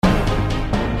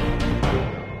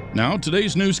Now,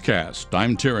 today's newscast.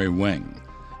 I'm Terry Wing.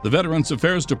 The Veterans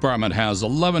Affairs Department has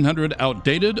 1,100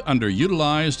 outdated,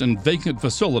 underutilized, and vacant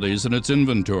facilities in its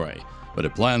inventory, but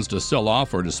it plans to sell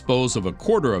off or dispose of a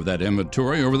quarter of that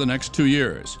inventory over the next 2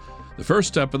 years. The first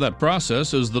step of that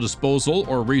process is the disposal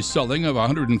or reselling of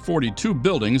 142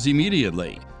 buildings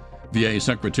immediately. VA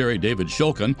Secretary David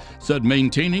Shulkin said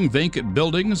maintaining vacant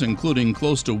buildings, including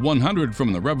close to 100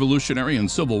 from the Revolutionary and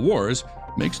Civil Wars,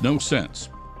 makes no sense.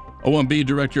 OMB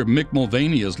Director Mick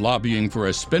Mulvaney is lobbying for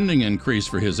a spending increase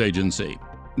for his agency.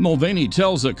 Mulvaney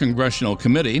tells a congressional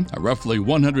committee a roughly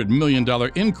 $100 million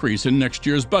increase in next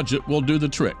year's budget will do the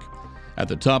trick. At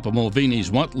the top of Mulvaney's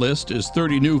want list is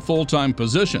 30 new full-time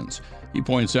positions. He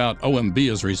points out OMB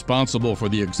is responsible for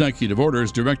the executive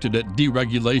orders directed at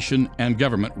deregulation and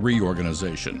government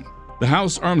reorganization. The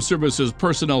House Armed Services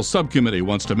Personnel Subcommittee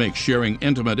wants to make sharing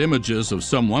intimate images of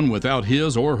someone without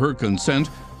his or her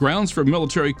consent grounds for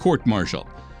military court-martial.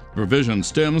 The provision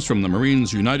stems from the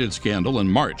Marines United scandal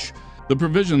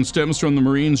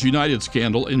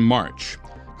in March.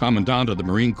 Commandant of the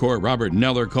Marine Corps Robert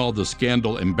Neller called the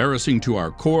scandal embarrassing to our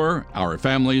Corps, our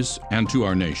families, and to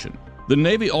our nation. The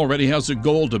Navy already has a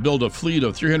goal to build a fleet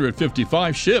of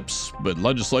 355 ships, but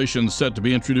legislation set to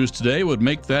be introduced today would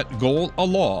make that goal a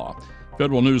law.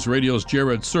 Federal News Radio's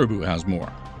Jared Serbu has more.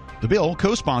 The bill,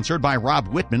 co-sponsored by Rob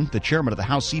Whitman, the chairman of the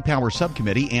House Sea Power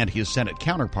Subcommittee, and his Senate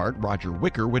counterpart, Roger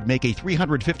Wicker, would make a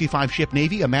 355-ship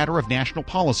Navy a matter of national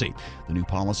policy. The new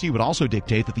policy would also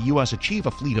dictate that the U.S. achieve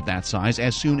a fleet of that size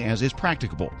as soon as is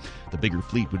practicable. The bigger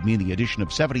fleet would mean the addition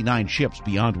of 79 ships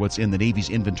beyond what's in the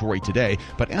Navy's inventory today,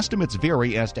 but estimates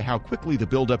vary as to how quickly the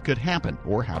buildup could happen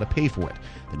or how to pay for it.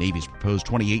 The Navy's proposed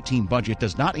 2018 budget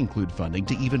does not include funding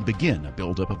to even begin a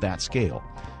buildup of that scale.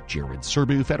 Jared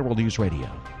Serbu, Federal News Radio.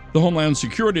 The Homeland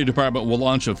Security Department will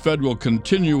launch a federal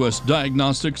continuous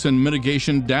diagnostics and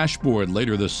mitigation dashboard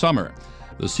later this summer.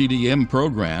 The CDM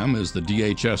program is the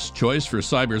DHS choice for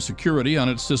cybersecurity on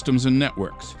its systems and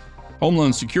networks.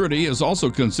 Homeland Security is also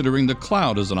considering the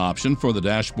cloud as an option for the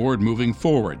dashboard moving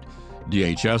forward.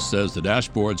 DHS says the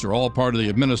dashboards are all part of the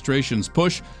administration's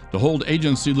push to hold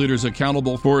agency leaders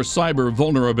accountable for cyber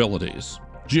vulnerabilities.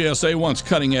 GSA wants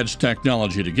cutting-edge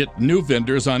technology to get new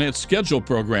vendors on its schedule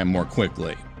program more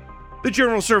quickly. The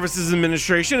General Services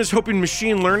Administration is hoping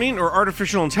machine learning or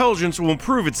artificial intelligence will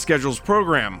improve its schedules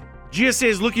program. GSA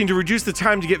is looking to reduce the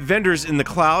time to get vendors in the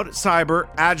cloud, cyber,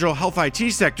 agile, health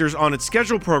IT sectors on its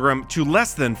schedule program to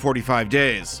less than 45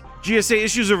 days. GSA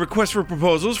issues a request for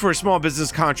proposals for a small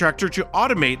business contractor to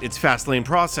automate its fast lane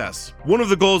process. One of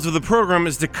the goals of the program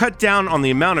is to cut down on the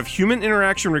amount of human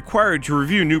interaction required to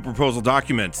review new proposal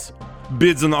documents.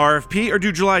 Bids on the RFP are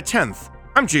due July 10th.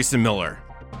 I'm Jason Miller.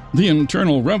 The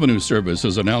Internal Revenue Service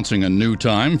is announcing a new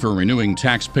time for renewing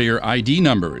taxpayer ID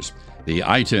numbers. The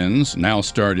ITINs now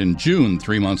start in June,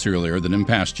 3 months earlier than in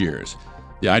past years.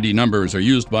 The ID numbers are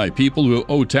used by people who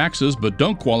owe taxes but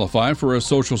don't qualify for a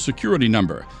Social Security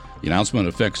number. The announcement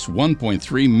affects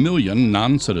 1.3 million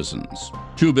non-citizens.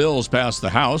 2 bills passed the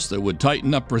House that would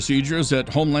tighten up procedures at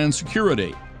Homeland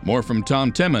Security. More from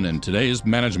Tom Temin in today's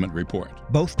Management Report.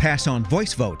 Both pass on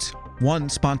voice votes. One,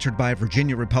 sponsored by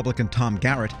Virginia Republican Tom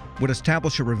Garrett, would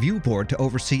establish a review board to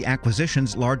oversee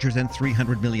acquisitions larger than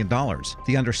 $300 million.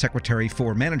 The Undersecretary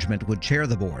for Management would chair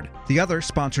the board. The other,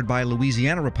 sponsored by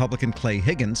Louisiana Republican Clay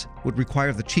Higgins, would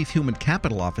require the Chief Human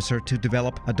Capital Officer to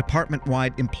develop a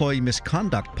department-wide employee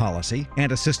misconduct policy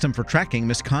and a system for tracking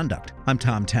misconduct. I'm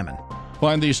Tom Temin.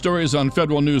 Find these stories on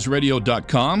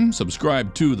federalnewsradio.com,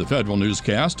 subscribe to the Federal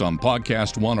Newscast on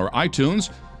Podcast One or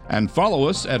iTunes, and follow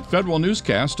us at Federal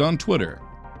Newscast on Twitter.